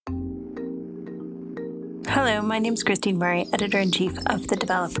Hello, my name's Christine Murray, Editor-in-Chief of The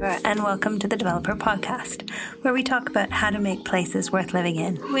Developer, and welcome to The Developer Podcast, where we talk about how to make places worth living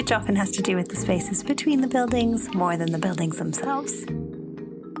in, which often has to do with the spaces between the buildings more than the buildings themselves.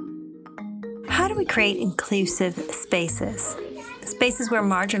 How do we create inclusive spaces? Spaces where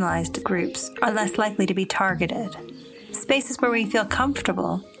marginalised groups are less likely to be targeted. Spaces where we feel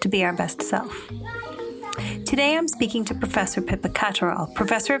comfortable to be our best self. Today I'm speaking to Professor Pippa Catterall,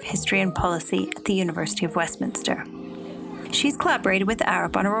 Professor of History and Policy at the University of Westminster. She's collaborated with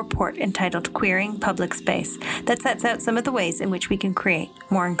Arup on a report entitled Queering Public Space that sets out some of the ways in which we can create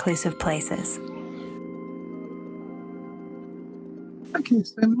more inclusive places. Okay,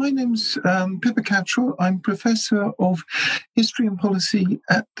 so my name's Pippa Catterall. I'm Professor of History and Policy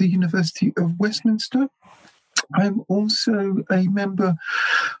at the University of Westminster. I'm also a member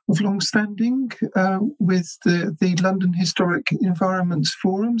of long-standing with the London Historic Environments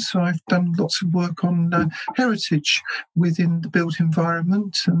Forum. So I've done lots of work on heritage within the built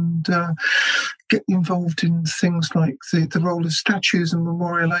environment and get involved in things like the role of statues and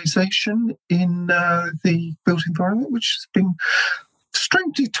memorialisation in the built environment, which has been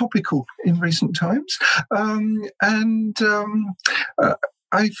strangely topical in recent times.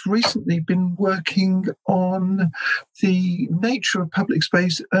 I've recently been working on the nature of public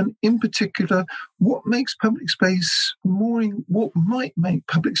space, and in particular, what might make public space more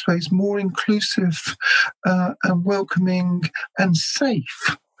inclusive and welcoming and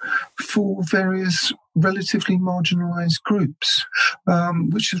safe for various relatively marginalised groups,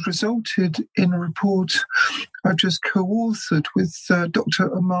 which has resulted in a report I've just co-authored with Dr.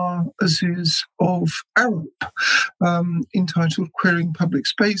 Amar Aziz of Arup, entitled Queering Public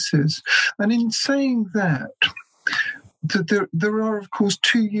Spaces. And in saying that there are, of course,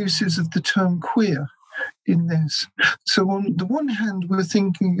 two uses of the term queer in this. So on the one hand, we're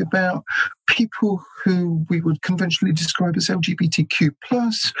thinking about people who we would conventionally describe as LGBTQ+,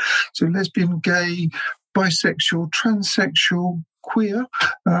 so lesbian, gay, bisexual, transsexual, queer,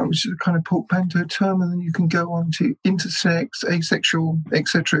 which is a kind of portmanteau term, and then you can go on to intersex, asexual,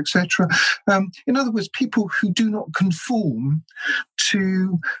 etc., etc. In other words, people who do not conform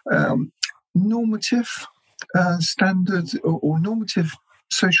to normative standards or normative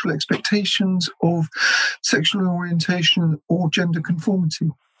social expectations of sexual orientation or gender conformity.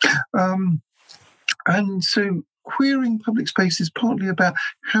 And so queering public space is partly about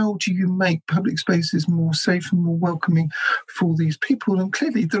how do you make public spaces more safe and more welcoming for these people. And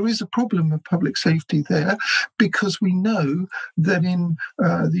clearly there is a problem of public safety there, because we know that in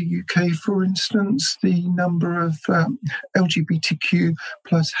the UK, for instance, the number of LGBTQ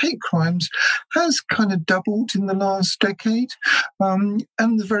plus hate crimes has kind of doubled in the last decade. And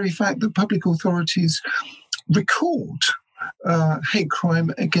the very fact that public authorities record hate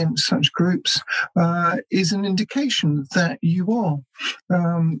crime against such groups is an indication that you are,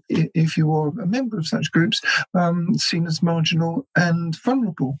 if you are a member of such groups, seen as marginal and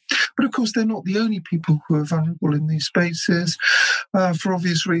vulnerable. But of course, they're not the only people who are vulnerable in these spaces. For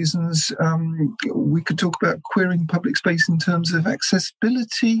obvious reasons, we could talk about queering public space in terms of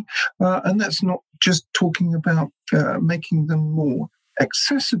accessibility, and that's not just talking about making them more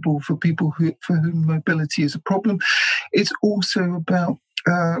accessible for people for whom mobility is a problem. It's also about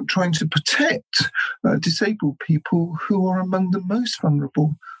trying to protect disabled people who are among the most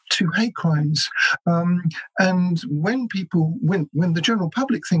vulnerable to hate crimes. And when the general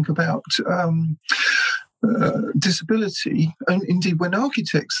public think about disability, and indeed when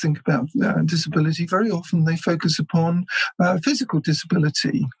architects think about disability, very often they focus upon physical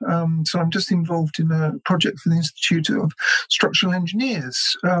disability. So I'm just involved in a project for the Institute of Structural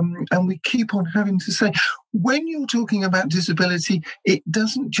Engineers, and we keep on having to say, when you're talking about disability, it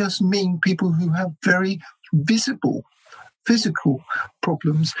doesn't just mean people who have very visible physical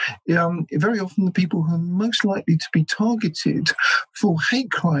problems. Very often the people who are most likely to be targeted for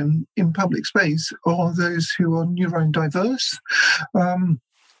hate crime in public space are those who are neurodiverse,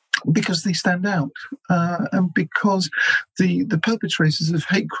 because they stand out, and because the perpetrators of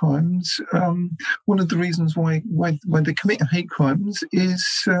hate crimes, one of the reasons why they commit hate crimes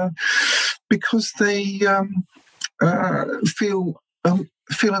is because they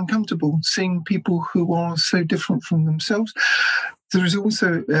feel uncomfortable seeing people who are so different from themselves. There is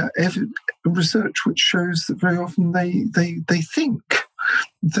also research which shows that very often they think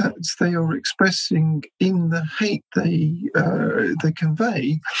that they are expressing in the hate they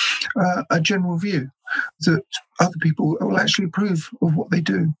convey a general view that other people will actually approve of what they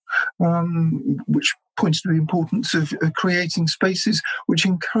do, which points to the importance of creating spaces which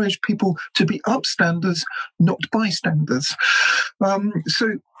encourage people to be upstanders, not bystanders.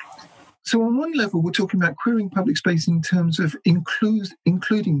 So So on one level, we're talking about queering public space in terms of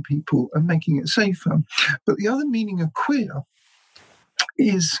including people and making it safer. But the other meaning of queer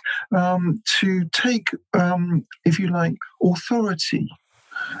is to take, if you like, authority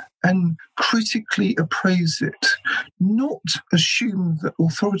and critically appraise it, not assume that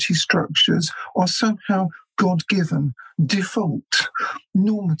authority structures are somehow God-given, default,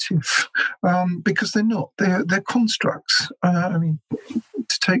 normative, because they're not. They're constructs.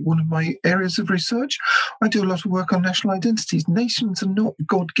 To take one of my areas of research, I do a lot of work on national identities. Nations are not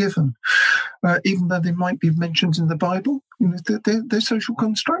God-given, even though they might be mentioned in the Bible. They're social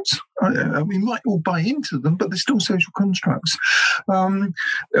constructs. We might all buy into them, but they're still social constructs.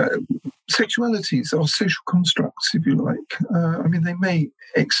 Sexualities are social constructs, if you like. They may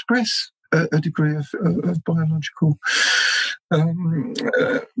express a degree of biological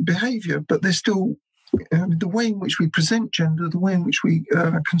behaviour, but they're still the way in which we present gender, the way in which we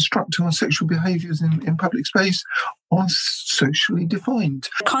construct our sexual behaviours in public space are socially defined.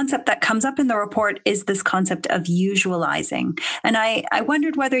 The concept that comes up in the report is this concept of usualizing. And I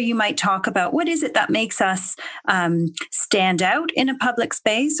wondered whether you might talk about what is it that makes us stand out in a public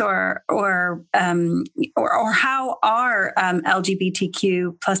space, or how are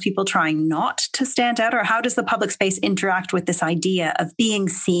LGBTQ plus people trying not to stand out, or how does the public space interact with this idea of being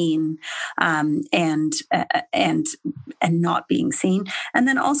seen and not being seen? And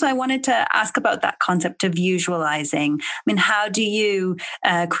then also I wanted to ask about that concept of usualizing. How do you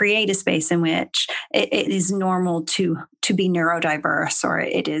create a space in which it is normal to be neurodiverse, or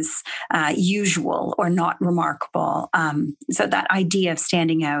it is usual or not remarkable? So that idea of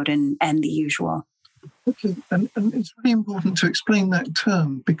standing out and the usual. Okay, and it's really important to explain that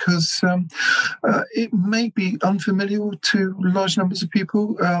term because it may be unfamiliar to large numbers of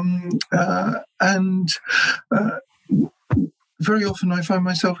people, and very often I find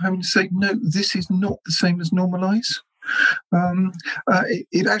myself having to say, no, this is not the same as normalise.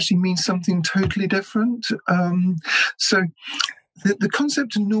 It actually means something totally different. So the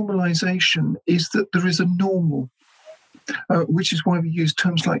concept of normalisation is that there is a normal, which is why we use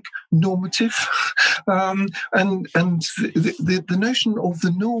terms like normative. And the notion of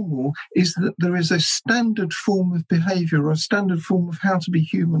the normal is that there is a standard form of behaviour, or a standard form of how to be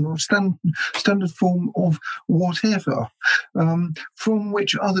human, or a standard form of whatever, from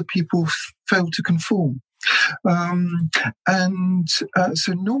which other people fail to conform. So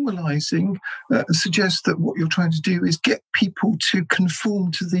normalising suggests that what you're trying to do is get people to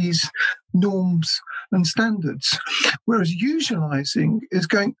conform to these norms and standards, whereas usualising is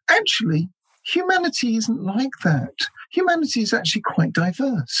going, actually, humanity isn't like that. Humanity is actually quite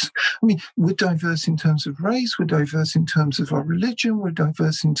diverse. We're diverse in terms of race, we're diverse in terms of our religion, we're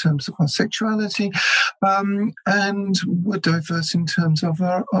diverse in terms of our sexuality, and we're diverse in terms of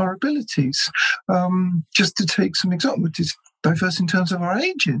our abilities. Just to take some examples, it's diverse in terms of our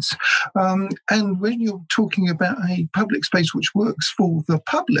ages. And when you're talking about a public space which works for the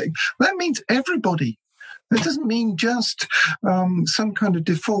public, that means everybody. It doesn't mean just some kind of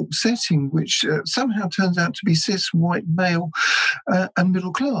default setting, which somehow turns out to be cis, white, male, and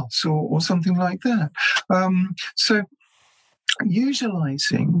middle class, or something like that. So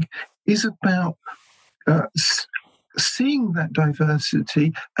usualizing is about seeing that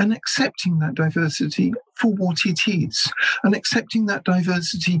diversity and accepting that diversity for what it is, and accepting that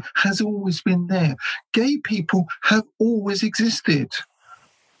diversity has always been there. Gay people have always existed.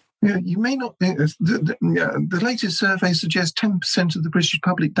 You may not. The latest survey suggests 10% of the British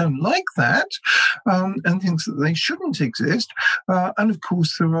public don't like that, and thinks that they shouldn't exist. And of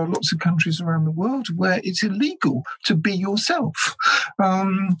course, there are lots of countries around the world where it's illegal to be yourself.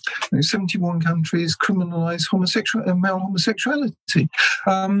 71 countries criminalise male homosexuality,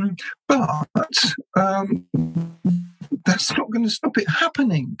 but that's not going to stop it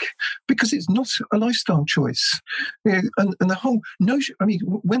happening, because it's not a lifestyle choice. And the whole notion,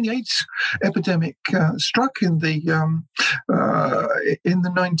 when the AIDS epidemic struck in the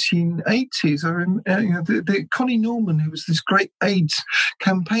 1980s, the Connie Norman, who was this great AIDS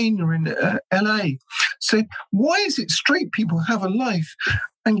campaigner in LA, said, why is it straight people have a life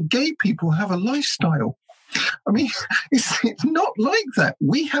and gay people have a lifestyle? It's not like that.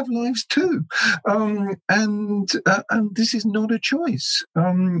 We have lives too, and this is not a choice.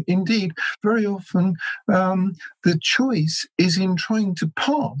 Indeed, very often the choice is in trying to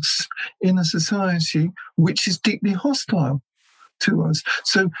pass in a society which is deeply hostile to us.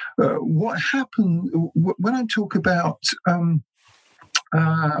 So, what happened when I talk about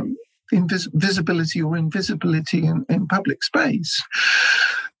visibility or invisibility in public space?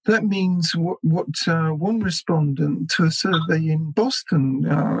 That means what one respondent to a survey in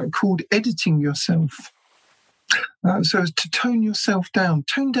Boston called editing yourself. So as to tone yourself down,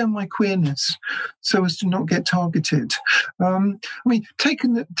 tone down my queerness so as to not get targeted. Take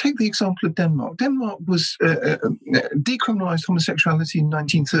the example of Denmark. Denmark was decriminalised homosexuality in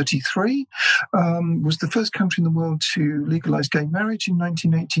 1933, was the first country in the world to legalise gay marriage in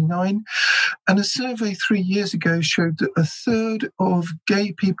 1989. And a survey 3 years ago showed that a third of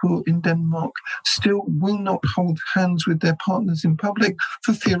gay people in Denmark still will not hold hands with their partners in public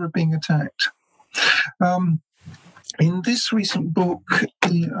for fear of being attacked. In this recent book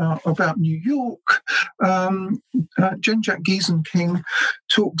about New York, Jen-Jack Giesenking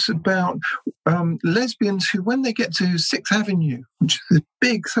talks about lesbians who, when they get to 6th Avenue, which is a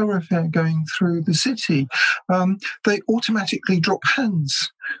big thoroughfare going through the city, they automatically drop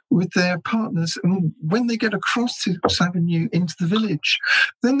hands with their partners. And when they get across 6th Avenue into the village,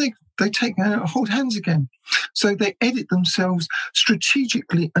 then they hold hands again. So they edit themselves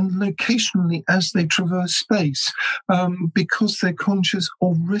strategically and locationally as they traverse space because they're conscious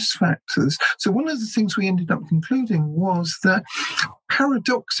of risk factors. So one of the things we ended up concluding was that,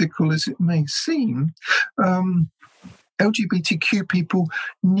 paradoxical as it may seem, LGBTQ people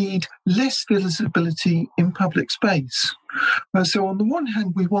need less visibility in public space. So on the one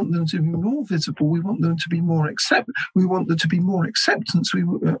hand, we want them to be more visible. We want them to be more we want there to be more acceptance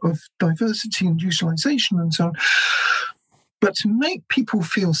of diversity and utilization and so on. But to make people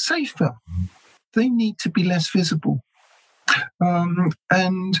feel safer, they need to be less visible.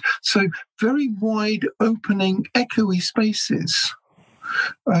 And so very wide opening, echoey spaces.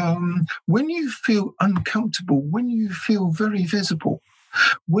 When you feel uncomfortable, when you feel very visible,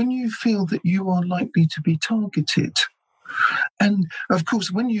 when you feel that you are likely to be targeted, and of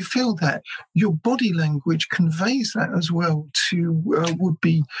course, when you feel that, your body language conveys that as well to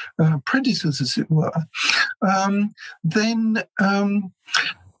would-be predators, as it were, then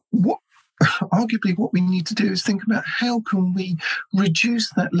arguably what we need to do is think about how can we reduce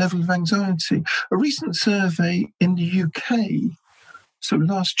that level of anxiety. A recent survey in the UK, so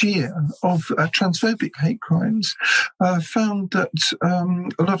last year, of transphobic hate crimes found that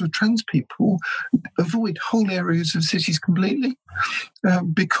a lot of trans people avoid whole areas of cities completely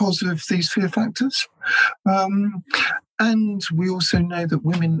because of these fear factors. And we also know that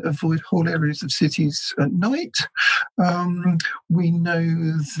women avoid whole areas of cities at night. We know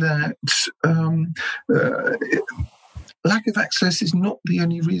that lack of access is not the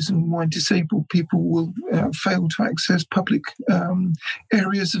only reason why disabled people will fail to access public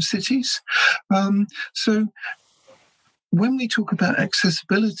areas of cities. So when we talk about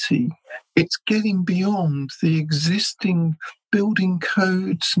accessibility, it's getting beyond the existing building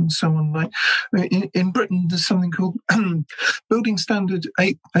codes and so on. Like in Britain, there's something called Building Standard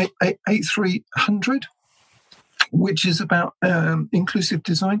 8300, which is about inclusive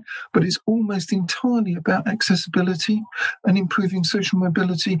design, but it's almost entirely about accessibility and improving social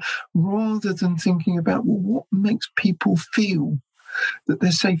mobility, rather than thinking about, well, what makes people feel that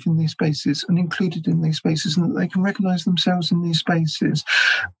they're safe in these spaces and included in these spaces, and that they can recognise themselves in these spaces,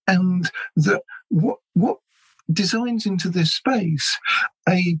 and that what designs into this space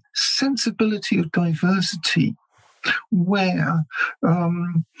a sensibility of diversity where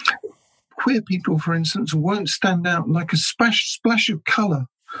queer people, for instance, won't stand out like a splash of colour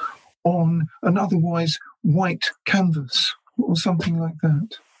on an otherwise white canvas or something like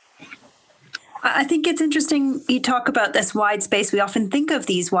that. I think it's interesting you talk about this wide space. We often think of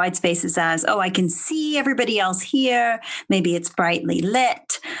these wide spaces as, oh, I can see everybody else here. Maybe it's brightly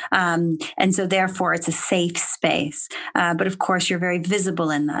lit. And so therefore it's a safe space. But of course, you're very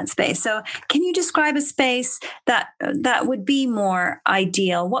visible in that space. So can you describe a space that would be more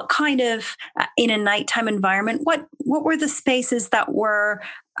ideal? What kind of, in a nighttime environment, what were the spaces that were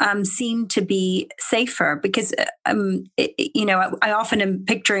seem to be safer? Because, I often am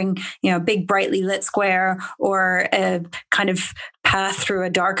picturing, a big brightly lit square or a kind of path through a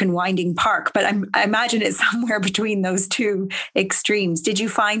dark and winding park. But I imagine it's somewhere between those two extremes. Did you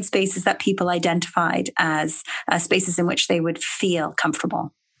find spaces that people identified as spaces in which they would feel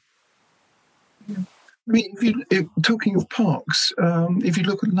comfortable? I mean, talking of parks, if you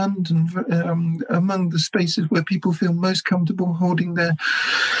look at London, among the spaces where people feel most comfortable holding their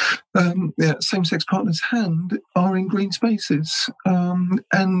same-sex partner's hand are in green spaces.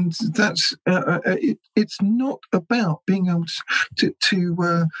 And that's it's not about being able to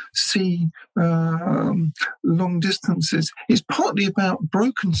see long distances. It's partly about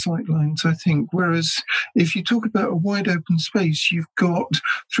broken sight lines, I think, whereas if you talk about a wide open space, you've got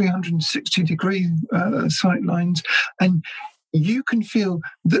 360-degree sight lines, and you can feel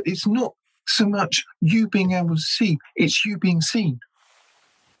that it's not so much you being able to see, it's you being seen.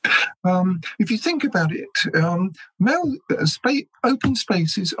 If you think about it, open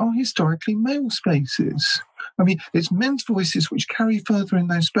spaces are historically male spaces. I mean, it's men's voices which carry further in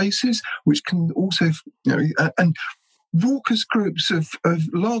those spaces, which can also, and raucous groups of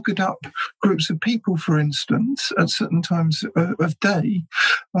lagered up groups of people, for instance, at certain times of day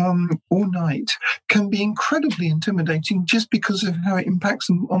or night, can be incredibly intimidating just because of how it impacts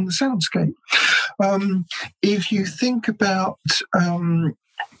on the soundscape. If you think about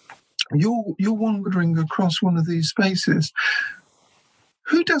you're wandering across one of these spaces,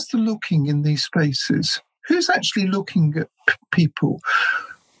 who does the looking in these spaces? Who's actually looking at people?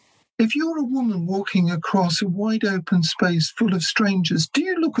 If you're a woman walking across a wide open space full of strangers, do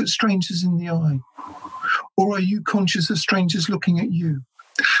you look at strangers in the eye? Or are you conscious of strangers looking at you?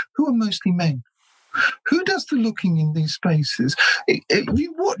 Who are mostly men? Who does the looking in these spaces? If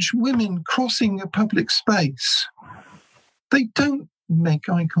you watch women crossing a public space, they don't make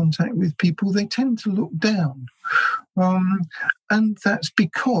eye contact with people. They tend to look down. And that's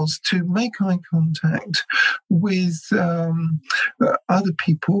because to make eye contact with other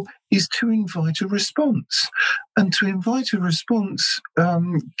people is to invite a response. And to invite a response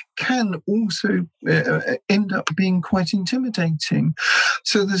can also end up being quite intimidating.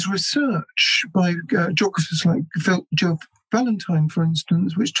 So there's research by geographers like Joe Valentine, for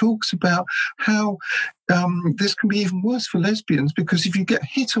instance, which talks about how this can be even worse for lesbians, because if you get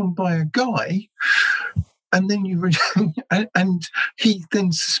hit on by a guy and then and he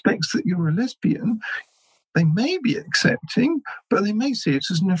then suspects that you're a lesbian, they may be accepting, but they may see it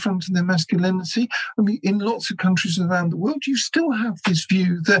as an affront to their masculinity. I mean, in lots of countries around the world, you still have this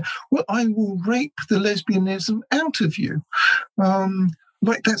view that, well, I will rape the lesbianism out of you.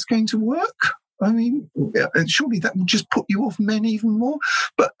 Like that's going to work? I mean, surely that would just put you off men even more.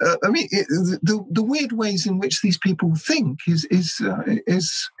 But I mean, the weird ways in which these people think is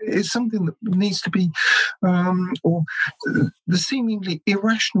something that needs to be, or the seemingly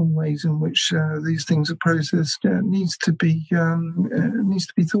irrational ways in which these things are processed needs to be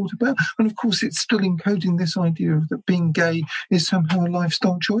thought about. And of course, it's still encoding this idea that being gay is somehow a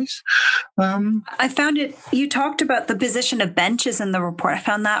lifestyle choice. I found it. You talked about the position of benches in the report. I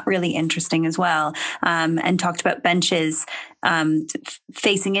found that really interesting as well. And talked about benches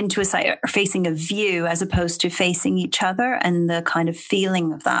facing into a site or facing a view as opposed to facing each other, and the kind of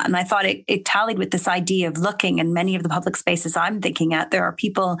feeling of that. And I thought it tallied with this idea of looking. In many of the public spaces I'm thinking at, there are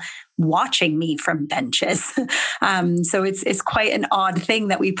people watching me from benches. So it's quite an odd thing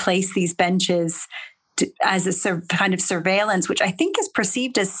that we place these benches as a kind of surveillance, which I think is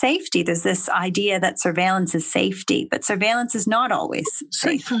perceived as safety. There's this idea that surveillance is safety, but surveillance is not always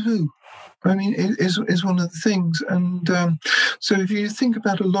safe. Safe for who? I mean, it is one of the things. And so if you think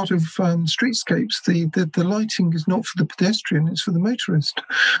about a lot of streetscapes, the lighting is not for the pedestrian, it's for the motorist.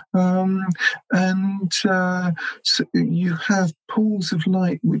 So you have pools of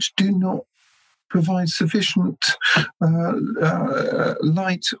light which do not provide sufficient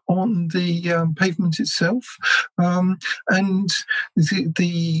light on the pavement itself, and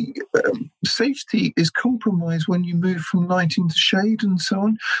the safety is compromised when you move from light into shade and so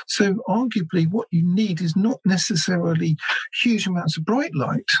on. So arguably what you need is not necessarily huge amounts of bright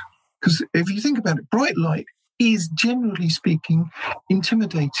light, because if you think about it, bright light is, generally speaking,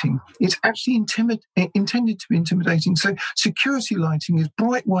 intimidating. It's actually intended to be intimidating. So security lighting is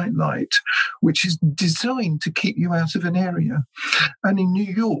bright white light, which is designed to keep you out of an area. And in New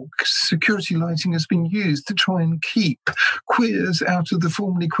York, security lighting has been used to try and keep queers out of the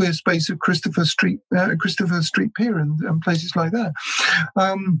formerly queer space of Christopher Street Pier and places like that.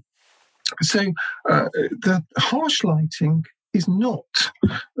 So the harsh lighting is not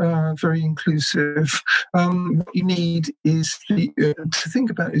very inclusive. What you need is to think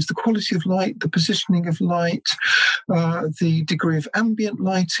about is the quality of light, the positioning of light, the degree of ambient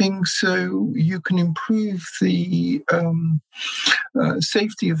lighting, so you can improve the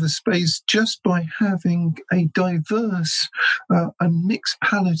safety of the space just by having a diverse and mixed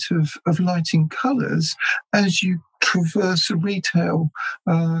palette of lighting colours as you traverse a retail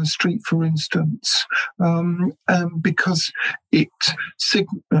street, for instance, because the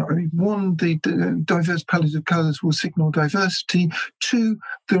diverse palette of colours will signal diversity. Two,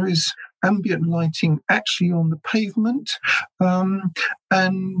 there is ambient lighting actually on the pavement,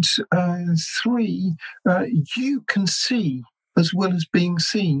 and three, you can see as well as being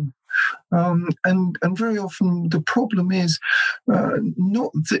seen. And very often the problem is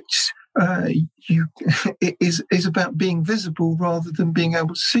not that it is about being visible rather than being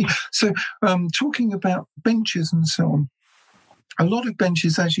able to see. So talking about benches and so on, a lot of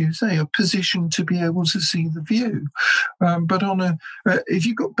benches, as you say, are positioned to be able to see the view. But if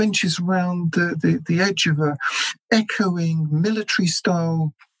you've got benches around the edge of a echoing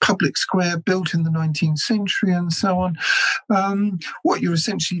military-style public square built in the 19th century and so on, what you're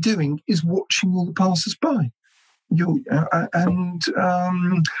essentially doing is watching all the passers-by. And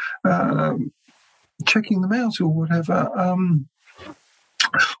checking them out or whatever.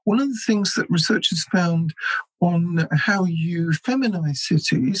 One of the things that researchers found on how you feminize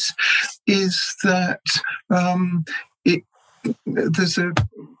cities is that there's a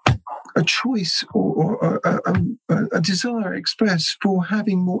choice or a desire expressed for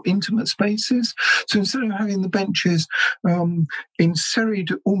having more intimate spaces. So instead of having the benches in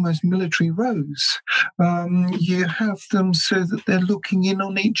serried, almost military rows, you have them so that they're looking in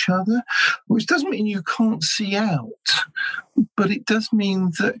on each other, which doesn't mean you can't see out, but it does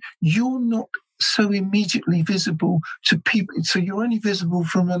mean that you're not so immediately visible to people, so you're only visible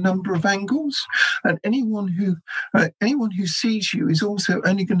from a number of angles, and anyone who sees you is also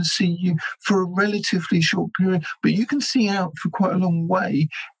only going to see you for a relatively short period, but you can see out for quite a long way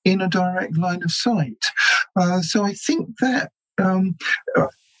in a direct line of sight. So I think that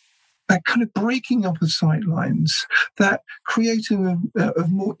that kind of breaking up of sight lines, that creating of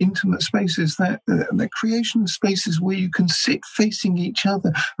more intimate spaces, that creation of spaces where you can sit facing each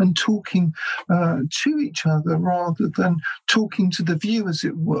other and talking to each other rather than talking to the view, as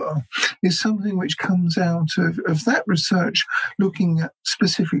it were, is something which comes out of that research looking at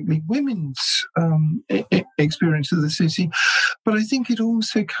specifically women's experience of the city. But I think it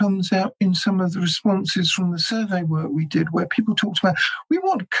also comes out in some of the responses from the survey work we did, where people talked about, we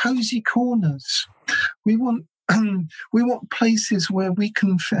want cosy corners. We want places where we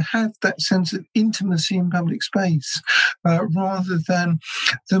can have that sense of intimacy in public space, rather than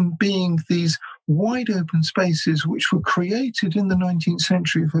them being these wide open spaces which were created in the 19th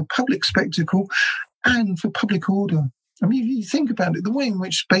century for public spectacle and for public order. I mean, if you think about it, the way in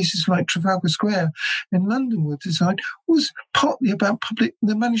which spaces like Trafalgar Square in London were designed was partly about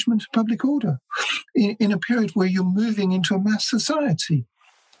the management of public order in a period where you're moving into a mass society.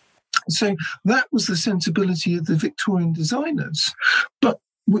 So that was the sensibility of the Victorian designers. But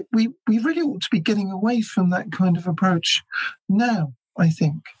we really ought to be getting away from that kind of approach now, I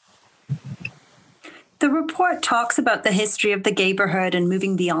think. The report talks about the history of the neighborhood and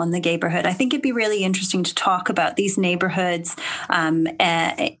moving beyond the neighborhood. I think it'd be really interesting to talk about these neighborhoods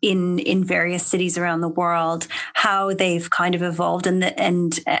in various cities around the world, how they've kind of evolved.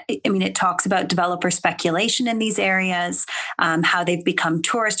 It talks about developer speculation in these areas, how they've become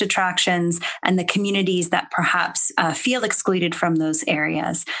tourist attractions, and the communities that perhaps feel excluded from those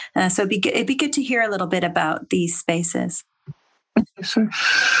areas. So it'd be good to hear a little bit about these spaces. So,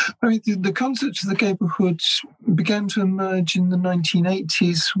 I mean, the concepts of the neighbourhoods began to emerge in the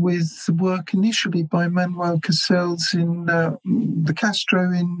 1980s with work initially by Manuel Castells in the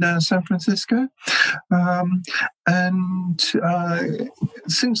Castro in San Francisco. And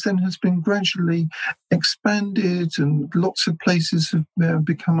since then has been gradually expanded, and lots of places have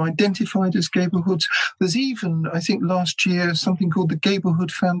become identified as neighbourhoods. There's even, I think last year, something called the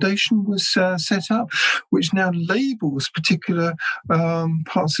Neighbourhood Foundation was set up, which now labels particular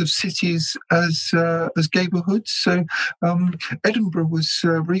parts of cities as neighbourhoods. So Edinburgh was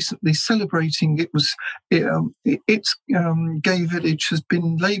recently celebrating. Its gay village has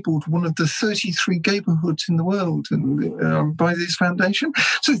been labelled one of the 33 neighbourhoods in the world, and by this foundation.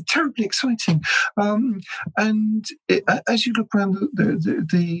 So it's terribly exciting. As you look around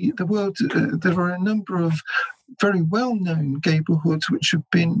the world, there are a number of very well-known neighbourhoods which have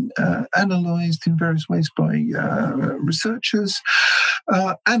been analysed in various ways by researchers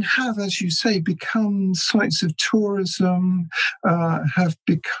and have, as you say, become sites of tourism, have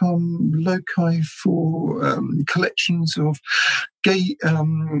become loci for collections of gay,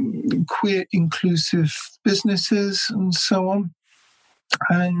 queer, inclusive businesses and so on.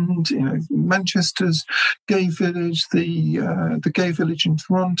 And Manchester's gay village, the gay village in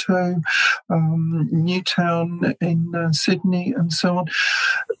Toronto, Newtown in Sydney, and so on.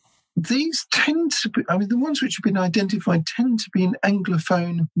 These tend to be, the ones which have been identified tend to be in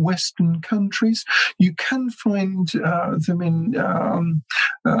Anglophone Western countries. You can find them in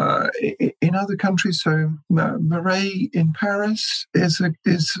other countries. So Marais in Paris is a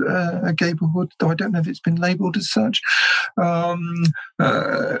neighbourhood, though I don't know if it's been labelled as such. La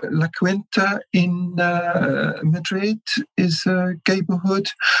Cuenta in Madrid is a neighbourhood.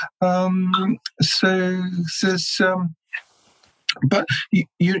 So there's But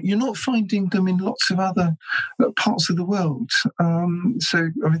you're not finding them in lots of other parts of the world. So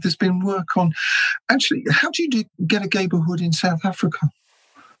there's been work on, actually, how do you get a gayborhood in South Africa?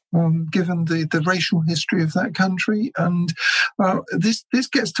 Given the racial history of that country. And this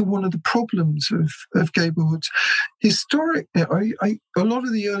gets to one of the problems of gayborhoods. Historically, a lot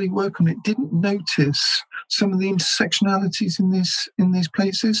of the early work on it didn't notice some of the intersectionalities in these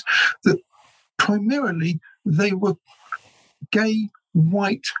places, that primarily they were gay,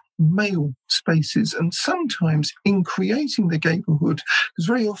 white, male spaces, and sometimes in creating the gayborhood, because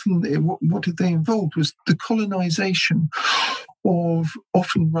very often what did they involve was the colonization of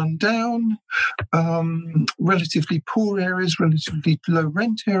often run down, relatively poor areas, relatively low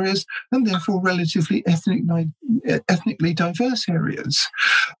rent areas, and therefore relatively ethnically diverse areas.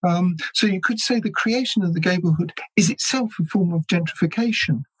 So you could say the creation of the gayborhood is itself a form of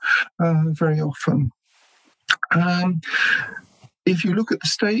gentrification very often. If you look at the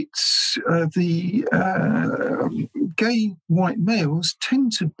States, the gay white males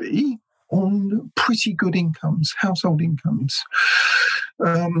tend to be on pretty good incomes, household incomes.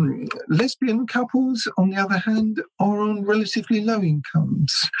 Lesbian couples, on the other hand, are on relatively low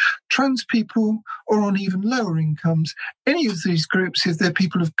incomes. Trans people are on even lower incomes. Any of these groups, if they're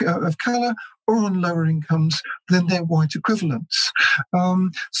people of colour, are on lower incomes than their white equivalents.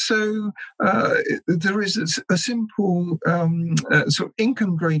 So there is a simple sort of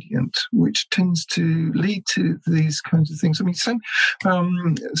income gradient which tends to lead to these kinds of things. I mean,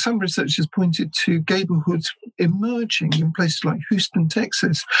 some researchers pointed to gayborhoods emerging in places like Houston,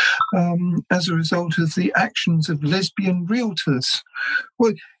 Texas, as a result of the actions of lesbian realtors.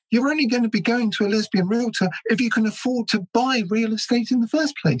 Well, you're only going to be going to a lesbian realtor if you can afford to buy real estate in the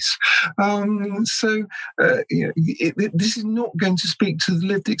first place. This is not going to speak to the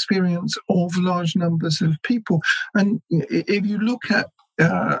lived experience of large numbers of people. And if you look at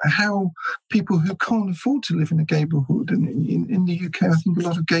how people who can't afford to live in a gayborhood, and in the UK, I think a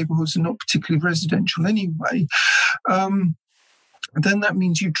lot of gayborhoods are not particularly residential anyway, then that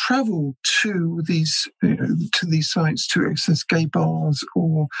means you travel to these sites to access gay bars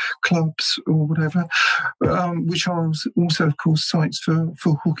or clubs or whatever, which are also, of course, sites for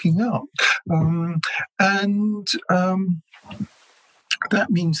hooking up.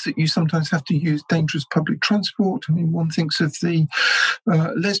 That means that you sometimes have to use dangerous public transport. I mean, one thinks of the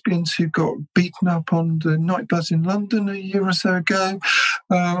lesbians who got beaten up on the night bus in London a year or so ago,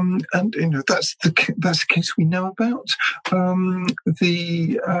 and that's the case we know about.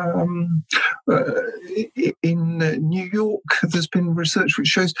 In New York, there's been research which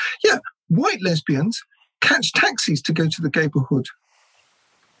shows, white lesbians catch taxis to go to the gayborhood.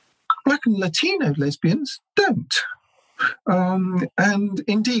 Black and Latino lesbians don't. And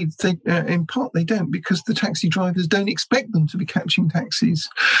indeed, in part they don't, because the taxi drivers don't expect them to be catching taxis.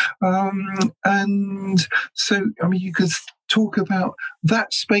 And so, I mean, you could talk about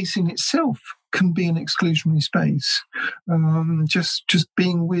that space in itself can be an exclusionary space, just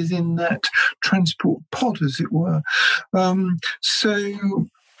being within that transport pod, as it were.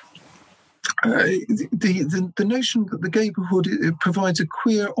 The notion that the gayborhood provides a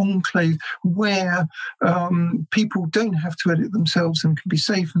queer enclave where people don't have to edit themselves and can be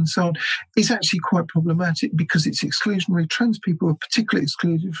safe and so on is actually quite problematic, because it's exclusionary. Trans people are particularly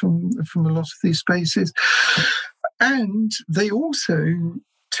excluded from a lot of these spaces, and they also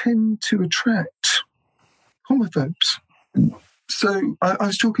tend to attract homophobes. So I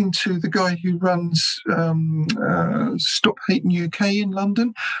was talking to the guy who runs Stop Hate UK in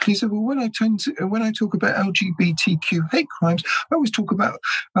London. He said, "Well, when I talk about LGBTQ hate crimes, I always talk about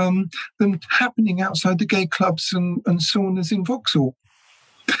them happening outside the gay clubs and saunas in Vauxhall,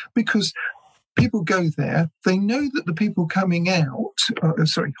 because people go there. They know that the people coming out,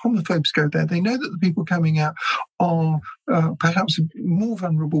 homophobes go there. They know that the people coming out are perhaps more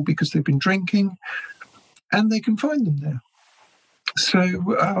vulnerable because they've been drinking, and they can find them there." So,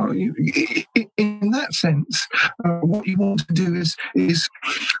 in that sense, what you want to do is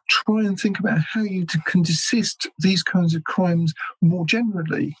try and think about how you can desist these kinds of crimes more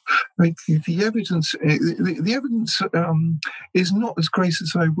generally. Like the evidence is not as great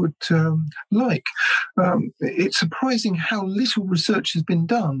as I would like. It's surprising how little research has been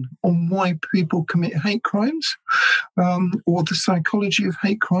done on why people commit hate crimes, or the psychology of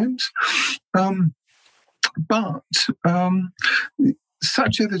hate crimes. But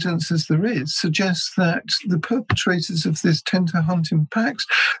such evidence as there is suggests that the perpetrators of this tend to hunt in packs.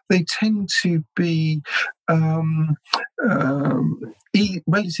 They tend to be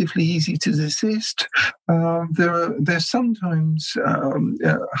relatively easy to desist. They're sometimes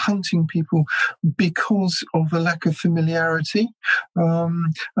hunting people because of a lack of familiarity,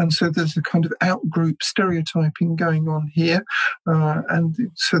 and so there's a kind of out-group stereotyping going on here, and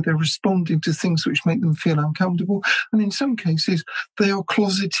so they're responding to things which make them feel uncomfortable, and in some cases they are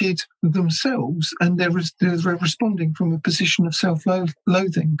closeted themselves, and they're responding from a position of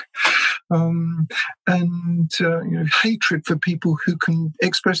self-loathing, and hatred for people who can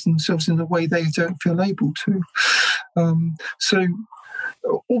express themselves in a way they don't feel able to. So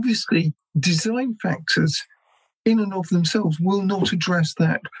obviously design factors in and of themselves will not address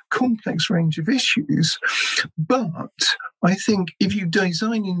that complex range of issues. But I think if you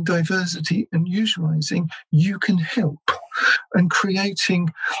design in diversity and usualizing, you can help. And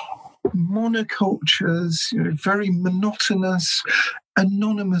creating monocultures, very monotonous,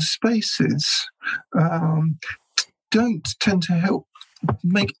 anonymous spaces don't tend to help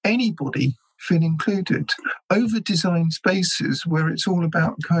make anybody feel included. Over-designed spaces where it's all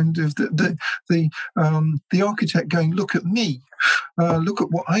about kind of the architect going, look at me, look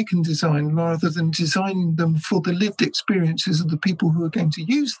at what I can design, rather than designing them for the lived experiences of the people who are going to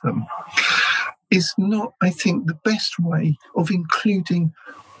use them, is not, I think, the best way of including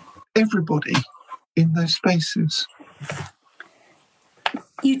everybody in those spaces.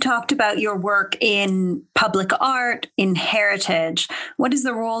 You talked about your work in public art, in heritage. What is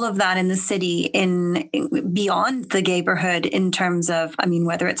the role of that in the city, in beyond the neighborhood, in terms of,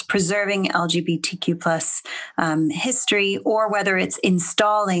 whether it's preserving LGBTQ plus history, or whether it's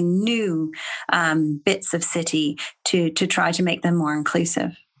installing new bits of city to try to make them more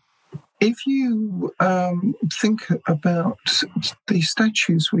inclusive? If you think about the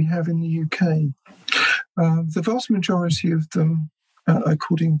statues we have in the UK, the vast majority of them,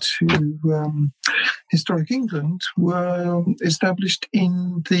 according to Historic England, were established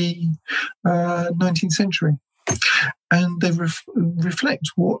in the 19th century. And they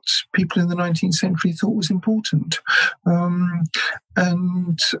reflect what people in the 19th century thought was important.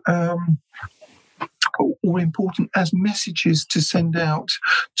 Or important as messages to send out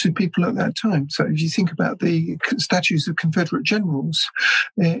to people at that time. So if you think about the statues of Confederate generals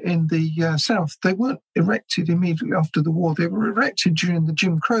in the South, they weren't erected immediately after the war. They were erected during the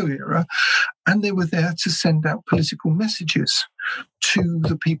Jim Crow era, and they were there to send out political messages to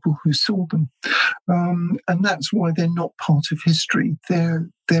the people who saw them. And that's why they're not part of history. They're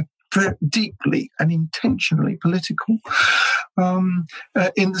very deeply and intentionally political.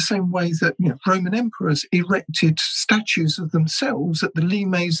 In the same way that Roman emperors erected statues of themselves at the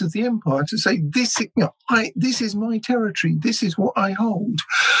limes of the empire to say, this is my territory, this is what I hold.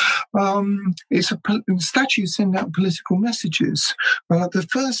 Statues send out political messages. The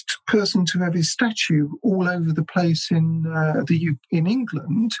first person to have his statue all over the place in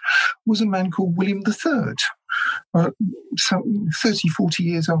England was a man called William III. 30, 40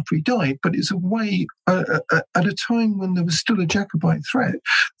 years after he died, but it's a way, at a time when there was still a Jacobite threat,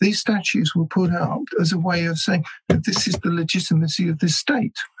 these statues were put up as a way of saying that this is the legitimacy of this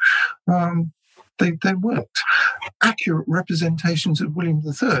state. They weren't accurate representations of William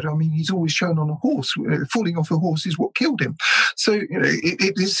III. He's always shown on a horse. Falling off a horse is what killed him. So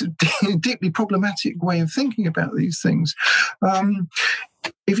it is a deeply problematic way of thinking about these things.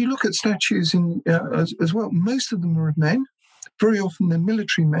 If you look at statues as well, most of them are of men. Very often they're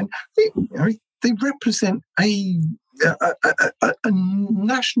military men. They represent a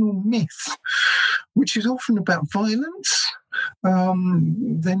national myth, which is often about violence.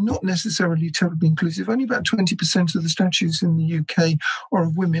 They're not necessarily terribly inclusive. Only about 20% of the statues in the UK are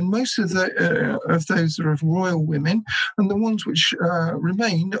of women. Most of those are of royal women, and the ones which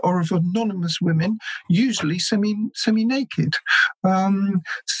remain are of anonymous women, usually semi-naked.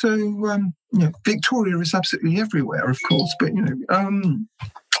 Victoria is absolutely everywhere, of course, but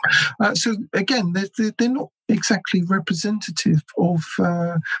so again, they're not exactly representative of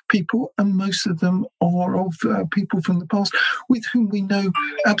people, and most of them are of people from the past with whom we know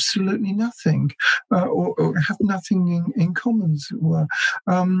absolutely nothing, or have nothing in common, as it were.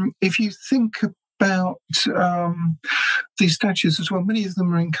 If you think about these statues as well, many of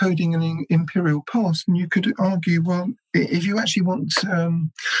them are encoding an imperial past, and you could argue, well, if you actually want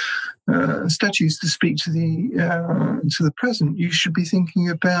statues to speak to the present, you should be thinking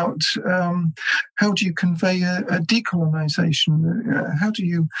about how do you convey a decolonisation? How do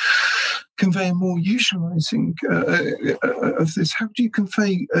you convey a more usualising of this? How do you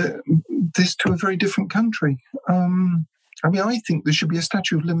convey this to a very different country? I mean, I think there should be a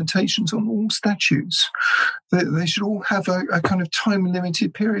statute of limitations on all statutes. They should all have a kind of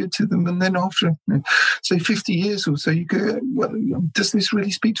time-limited period to them, and then after, say, 50 years or so, you go, well, does this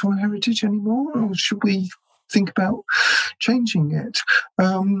really speak to our heritage anymore, or should we think about changing it?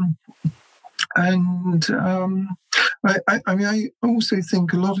 I mean, I also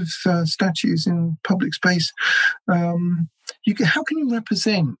think a lot of statues in public space, how can you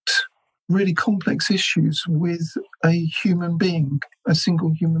represent really complex issues with a human being, a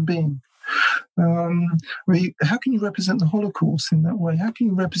single human being? How can you represent the Holocaust in that way? How can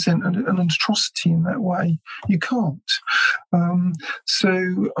you represent an atrocity in that way? You can't.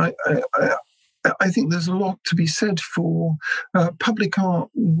 So I think there's a lot to be said for public art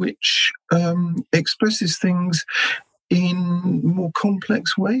which expresses things in more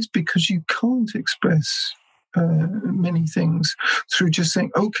complex ways, because you can't express many things through just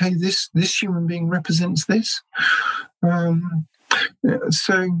saying, okay, this human being represents this. And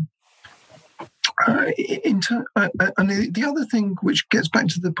the other thing, which gets back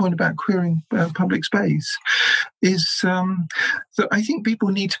to the point about queering public space, is that I think people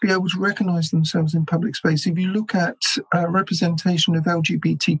need to be able to recognise themselves in public space. If you look at representation of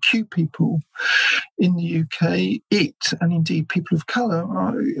LGBTQ people in the UK, and indeed people of colour,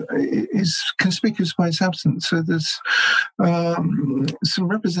 is conspicuous by its absence. So there's some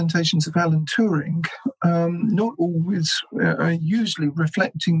representations of Alan Turing, not always usually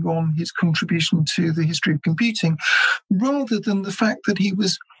reflecting on his contribution to the history of computing, rather than the fact that he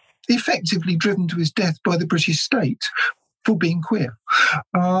was effectively driven to his death by the British state for being queer.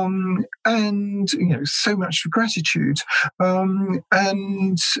 And, so much for gratitude. And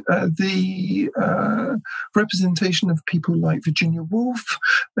the representation of people like Virginia Woolf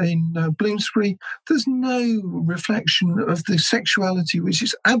in Bloomsbury, there's no reflection of the sexuality which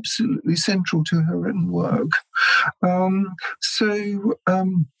is absolutely central to her written work.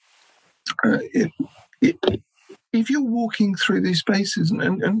 If you're walking through these spaces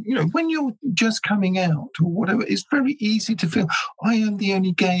and when you're just coming out or whatever, it's very easy to feel I am the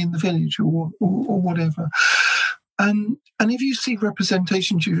only gay in the village or whatever. And if you see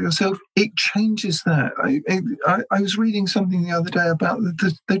representations of yourself, it changes that. I was reading something the other day about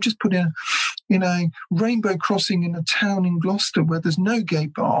they've just put in a rainbow crossing in a town in Gloucester where there's no gay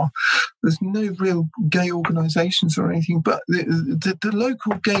bar, there's no real gay organisations or anything, but the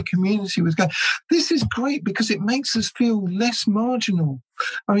local gay community was going, this is great because it makes us feel less marginal.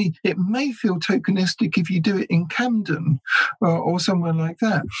 I mean, it may feel tokenistic if you do it in Camden or somewhere like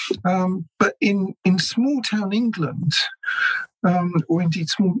that. But in small town England, or indeed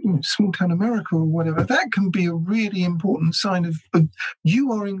small town America or whatever, that can be a really important sign of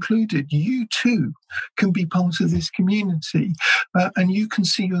you are included. You too can be part of this community, and you can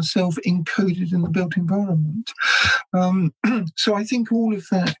see yourself encoded in the built environment. So I think all of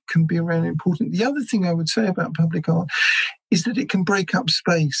that can be really important. The other thing I would say about public art is that it can break up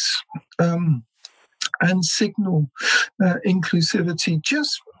space and signal inclusivity,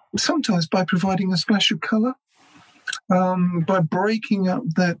 just sometimes by providing a splash of colour. By breaking up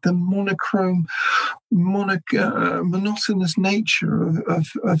the monochrome, monotonous nature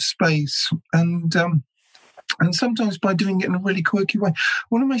of space, and sometimes by doing it in a really quirky way.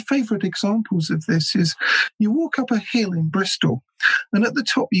 One of my favourite examples of this is you walk up a hill in Bristol, and at the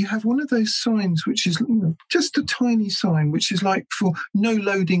top you have one of those signs which is just a tiny sign, which is like for no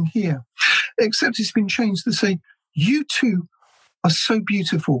loading here, except it's been changed to say, you two are so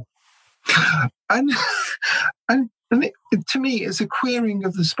beautiful. And to me, it's a queering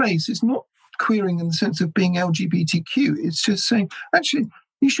of the space. It's not queering in the sense of being LGBTQ. It's just saying, actually,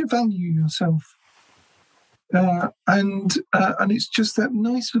 you should value yourself. And it's just that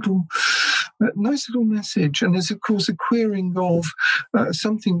nice little message. And there's, of course, a queering of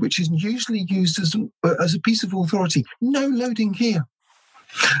something which is usually used as a piece of authority. No loading here.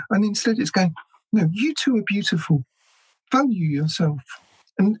 And instead it's going, no, you two are beautiful. Value yourself.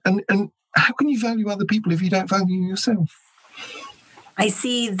 And how can you value other people if you don't value yourself? I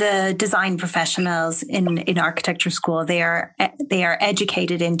see the design professionals in architecture school. They are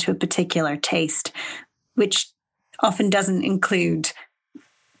educated into a particular taste, which often doesn't include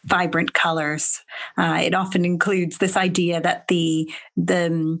vibrant colors. It often includes this idea that a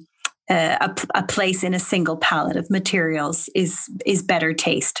place in a single palette of materials is better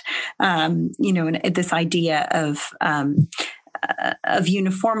taste. And this idea of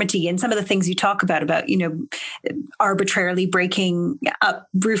uniformity, and some of the things you talk about arbitrarily breaking up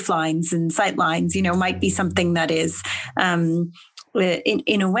roof lines and sight lines, might be something that is in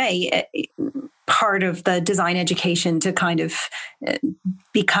a way part of the design education to kind of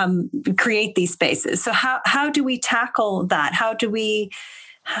create these spaces. So how do we tackle that? How do we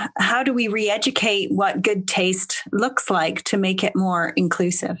re-educate what good taste looks like to make it more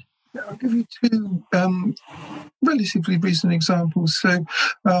inclusive? I'll give you two relatively recent examples. So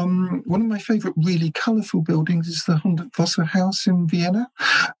one of my favourite really colourful buildings is the 100 House in Vienna.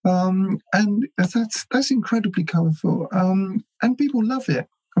 And that's incredibly colourful. And people love it.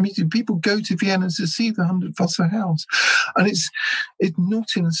 I mean, people go to Vienna to see the 100 House. And it's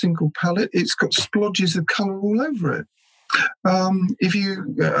not in a single palette. It's got splodges of colour all over it.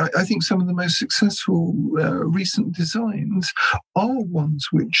 I think some of the most successful recent designs are ones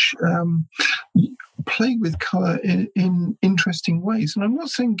which play with colour in interesting ways. And I'm not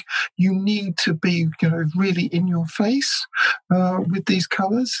saying you need to be, really in your face with these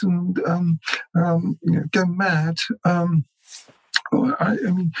colours and go mad. I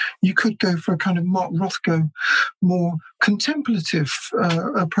mean, you could go for a kind of Mark Rothko, more contemplative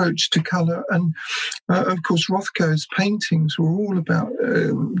approach to colour. And, of course, Rothko's paintings were all about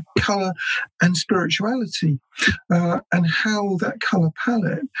colour and spirituality and how that colour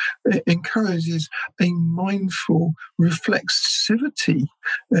palette encourages a mindful reflexivity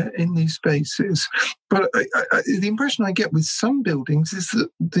in these spaces. But the impression I get with some buildings is that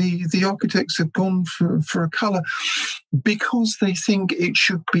the architects have gone for a colour because they think it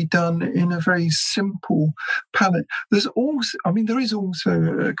should be done in a very simple palette. There is also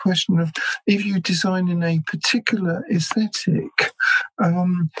a question of if you design in a particular aesthetic,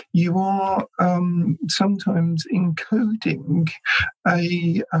 you are sometimes encoding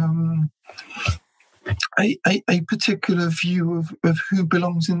a particular view of who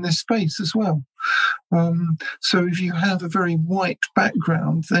belongs in this space as well. So if you have a very white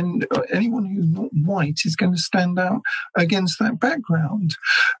background, then anyone who's not white is going to stand out against that background.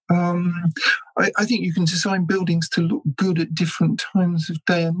 I think you can design buildings to look good at different times of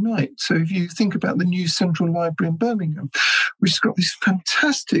day and night. So if you think about the new Central Library in Birmingham, which has got these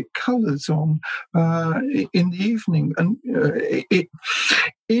fantastic colours on in the evening, and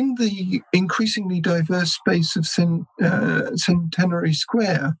in the increasingly diverse space of Centenary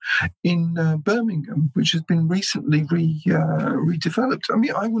Square in Birmingham, which has been recently redeveloped. I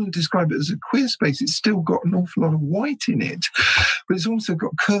mean, I wouldn't describe it as a queer space. It's still got an awful lot of white in it, but it's also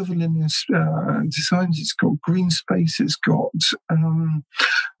got curvilinear designs. It's got green space. It's got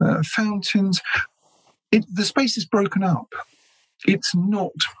fountains. The space is broken up. It's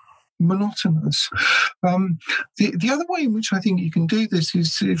not monotonous. The other way in which I think you can do this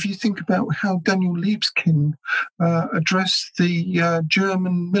is if you think about how Daniel Libeskind addressed the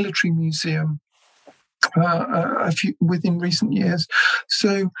German military museum within recent years.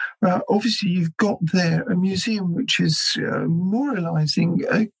 So obviously you've got there a museum which is memorialising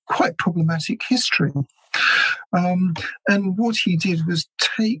a quite problematic history. And what he did was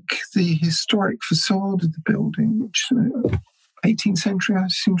take the historic facade of the building, which 18th century, I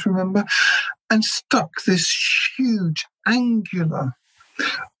seem to remember, and stuck this huge angular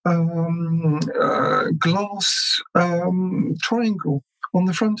glass triangle on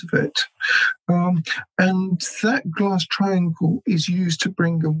the front of it. And that glass triangle is used to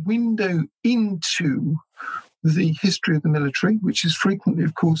bring a window into the history of the military, which is frequently,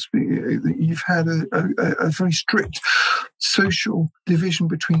 of course, you've had a very strict social division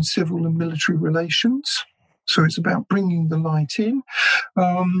between civil and military relations. So it's about bringing the light in.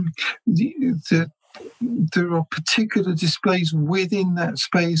 There are particular displays within that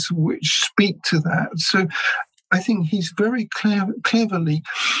space which speak to that. So I think he's very cleverly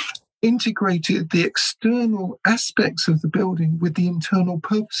integrated the external aspects of the building with the internal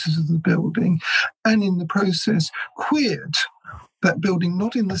purposes of the building, and in the process queered that building,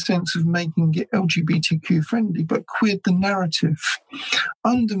 not in the sense of making it LGBTQ friendly, but queered the narrative,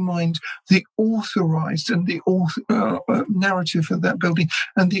 undermined the authorized and the narrative of that building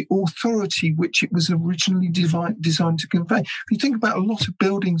and the authority which it was originally designed to convey. If you think about a lot of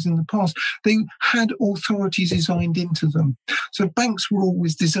buildings in the past, they had authorities designed into them. So banks were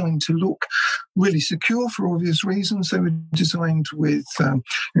always designed to look really secure for obvious reasons. They were designed with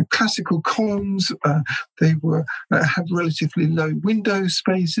classical columns. They had relatively low window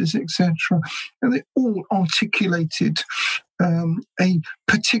spaces, etc. And they all articulated a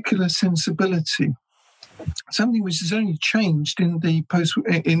particular sensibility, something which has only changed since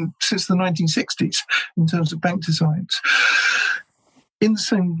the 1960s in terms of bank designs. In the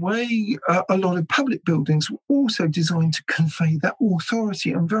same way, a lot of public buildings were also designed to convey that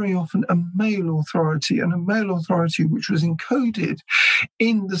authority, and very often a male authority, which was encoded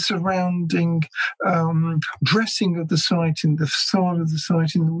in the surrounding dressing of the site, in the facade of the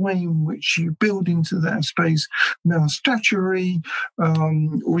site, in the way in which you build into that space male statuary,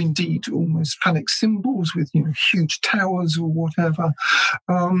 or indeed almost phallic symbols with huge towers or whatever,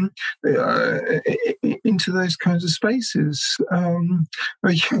 into those kinds of spaces.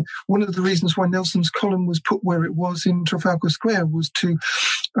 One of the reasons why Nelson's column was put where it was in Trafalgar Square was to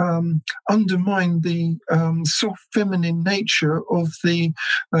undermine the soft feminine nature of the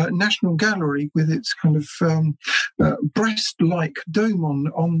National Gallery, with its kind of breast-like dome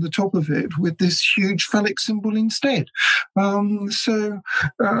on the top of it, with this huge phallic symbol instead. So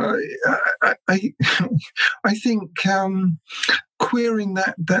I think queering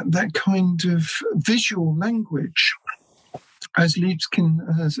that kind of visual language, as Libeskind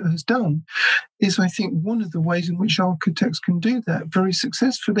has done, is, I think, one of the ways in which architects can do that very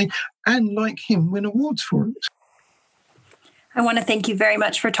successfully, and, like him, win awards for it. I want to thank you very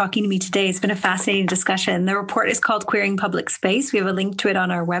much for talking to me today. It's been a fascinating discussion. The report is called Queering Public Space. We have a link to it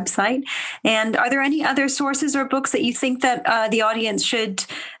on our website. And are there any other sources or books that you think that the audience should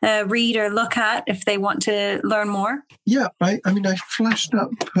read or look at if they want to learn more? Yeah, I flashed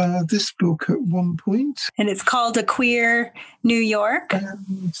up this book at one point. And it's called A Queer New York.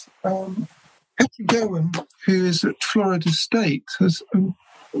 And Effie Gowan, who is at Florida State, has...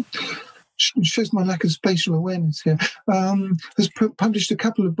 shows my lack of spatial awareness here, has published a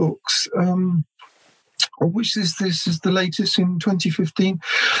couple of books, which this is the latest in 2015,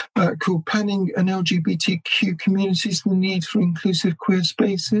 called Planning and LGBTQ Communities, The Need for Inclusive Queer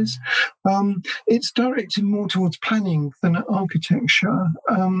Spaces. It's directed more towards planning than architecture,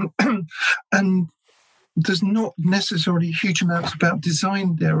 and there's not necessarily huge amounts about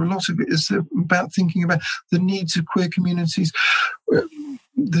design there. A lot of it is about thinking about the needs of queer communities,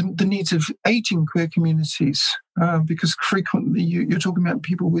 the needs of aging queer communities, because frequently you're talking about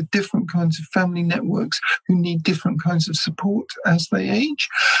people with different kinds of family networks who need different kinds of support as they age.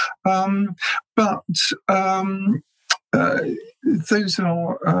 Those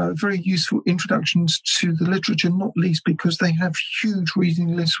are very useful introductions to the literature, not least because they have huge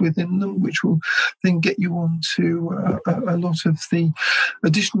reading lists within them, which will then get you on to a lot of the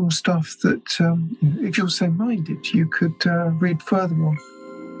additional stuff that, if you're so minded, you could read further on.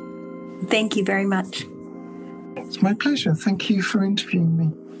 Thank you very much. It's my pleasure. Thank you for interviewing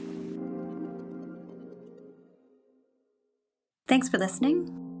me. Thanks for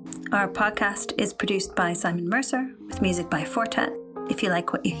listening. Our podcast is produced by Simon Mercer with music by Fortet. If you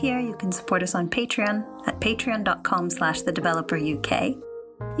like what you hear, you can support us on Patreon at patreon.com/thedeveloperuk.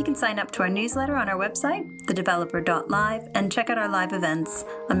 You can sign up to our newsletter on our website, thedeveloper.live, and check out our live events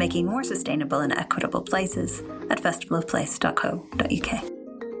on making more sustainable and equitable places at festivalofplace.co.uk.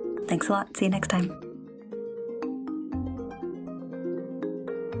 Thanks a lot. See you next time.